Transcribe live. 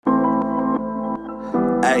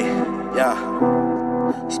Hey, yeah,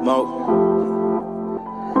 smoke.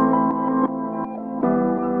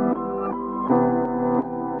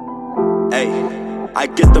 Hey, I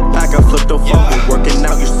get the pack, I flip the fumble. Working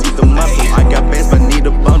out, you see the muscle. I got bands, but need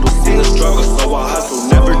a bundle. Seen the struggle, so I hustle.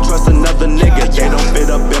 Never trust another nigga, they don't fit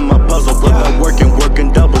up in my puzzle. But I'm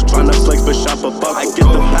working doubles, tryna flex but shop a buckle. I get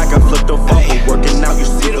the pack, I flip the fumble. Working out, you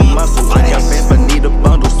see the muscle. I got bands, but need a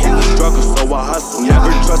bundle. Seen the struggle, so I hustle.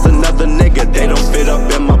 Never trust another nigga, they don't fit up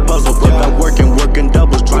in my puzzle. But I'm working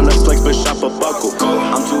doubles, tryna flex but shop a buckle.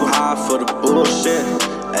 I'm too high for the bullshit.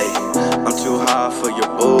 Ay, I'm too high for your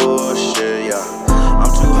bullshit, yeah.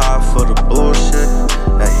 I'm too high for the bullshit.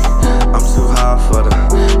 Ay, I'm too high for the,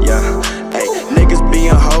 yeah. Ay, niggas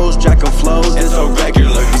being hoes, jacking flows, it's so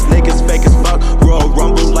regular. These niggas fake as fuck, Royal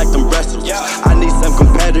Rumble like them wrestlers. I need some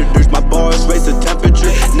competitors, my bars raise the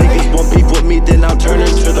temperature. Niggas want beef with me, then I'll turn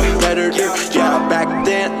into the predator. Yeah, back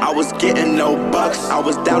then I was getting no bucks. I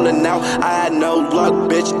was down and out, I had no luck,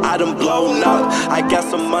 bitch, I done blown up. I got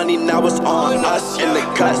some money, now it's on us. In the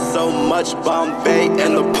cut, so much Bombay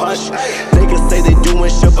and the push. Niggas say they doing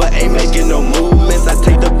shit, but ain't making no movements. I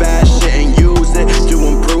take the bad shit and use it to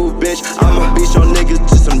improve, bitch. I'ma be show niggas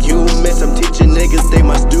just some humans. I'm teaching niggas they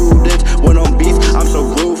my students. When on beats, I'm so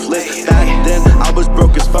ruthless. Back then, I was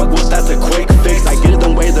broke as fuck, well that's a quick fix. I get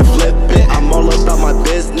them way to flip it, I'm all about my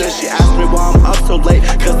business. She asked me why I'm up so late,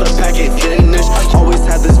 cause the pack ain't finished. Always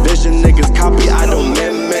had this vision, niggas copy, I don't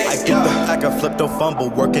mimic. I get the pack, I flip the fumble.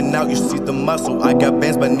 Working out, you see the muscle. I got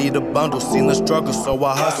bands, but need a bundle. Seen the struggle, so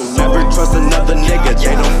I hustle. Never trust another nigga,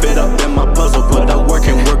 they don't fit up in my puzzle. But I'm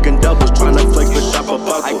working doubles, tryna flex but shop a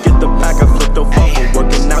buckle. I get the pack, I flip the fumble.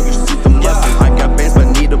 Working out, you see the muscle. I got bands, but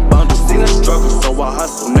need a bundle. Seen the struggle, so I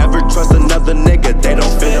hustle. Never trust another nigga, they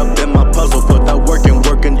don't fit up in my puzzle. But I'm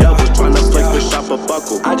working doubles, tryna flex but shop a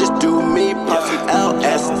buckle. I just do me, pop some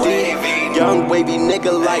LSD. Young wavy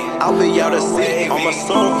nigga like I'll be out at sea. On my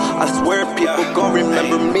soul, I swear people gon'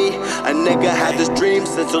 remember me. A nigga had this dream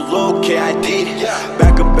since a little KID.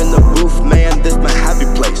 Back up in the booth, man, this my happy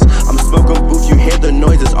place. I'm smoking booth, you hear the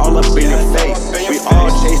noises all up